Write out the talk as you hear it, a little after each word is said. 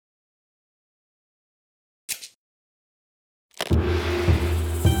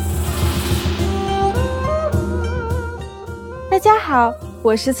家好，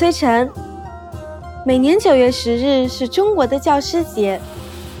我是崔晨。每年9月10日是中国的教师节。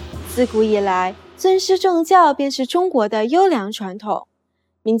自古以来，尊师重教便是中国的优良传统。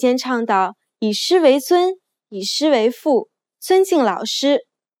民间倡导以师为尊，以师为父，尊敬老师。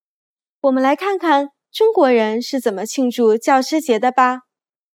我们来看看中国人是怎么庆祝教师节的吧。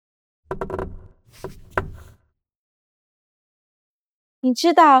你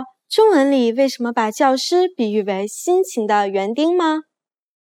知道中文里为什么把教师比喻为辛勤的园丁吗？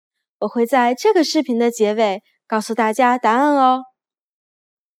我会在这个视频的结尾告诉大家答案哦。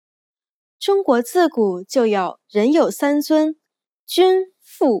中国自古就有人有三尊，君、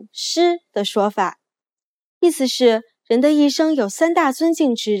父、师的说法，意思是人的一生有3大尊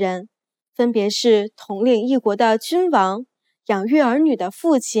敬之人，分别是统领一国的君王、养育儿女的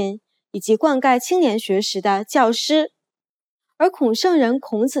父亲，以及灌溉青年学识的教师。而孔圣人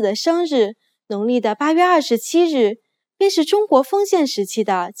孔子的生日，农历的8月27日，便是中国封建时期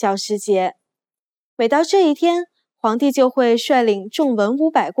的教师节。每到这一天，皇帝就会率领众文武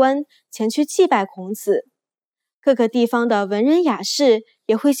百官前去祭拜孔子，各个地方的文人雅士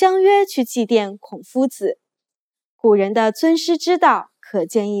也会相约去祭奠孔夫子。古人的尊师之道可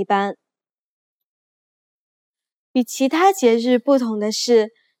见一斑。与其他节日不同的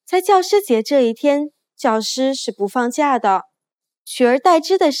是，在教师节这一天，教师是不放假的。取而代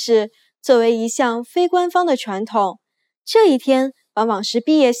之的是，作为一项非官方的传统，这一天往往是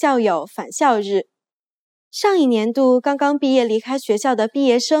毕业校友返校日。上一年度刚刚毕业离开学校的毕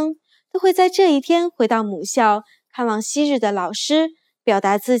业生，都会在这一天回到母校，看望昔日的老师，表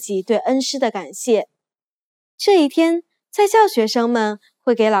达自己对恩师的感谢。这一天，在校学生们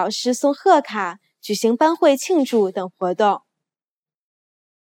会给老师送贺卡，举行班会庆祝等活动。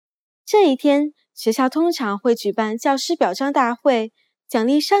这一天，学校通常会举办教师表彰大会，奖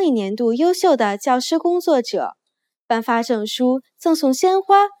励上一年度优秀的教师工作者，颁发证书、赠送鲜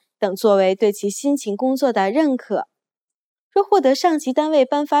花等作为对其辛勤工作的认可。若获得上级单位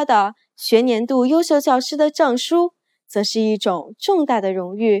颁发的学年度优秀教师的证书，则是一种重大的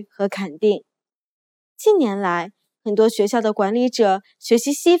荣誉和肯定。近年来，很多学校的管理者学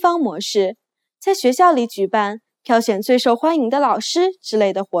习西方模式，在学校里举办挑选最受欢迎的老师之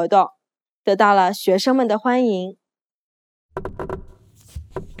类的活动，得到了学生们的欢迎。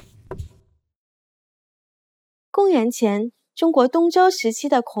公元前，中国东周时期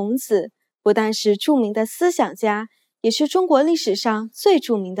的孔子不但是著名的思想家，也是中国历史上最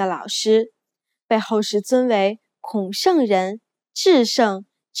著名的老师，被后世尊为孔圣人、至圣、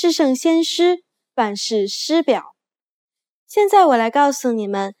至圣先师、万世师表。现在我来告诉你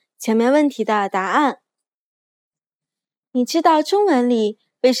们前面问题的答案。你知道中文里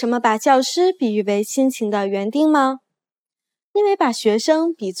为什么把教师比喻为辛勤的园丁吗？因为把学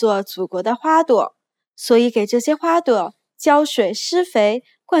生比作祖国的花朵，所以给这些花朵浇水施肥、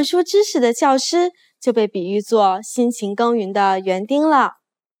灌输知识的教师就被比喻作辛勤耕耘的园丁了。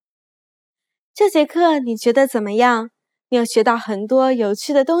这节课你觉得怎么样？你有学到很多有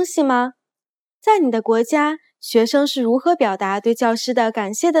趣的东西吗？在你的国家，学生是如何表达对教师的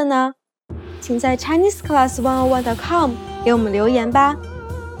感谢的呢？请在 ChineseClass101.com 给我们留言吧。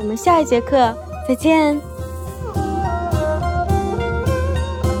我们下一节课再见。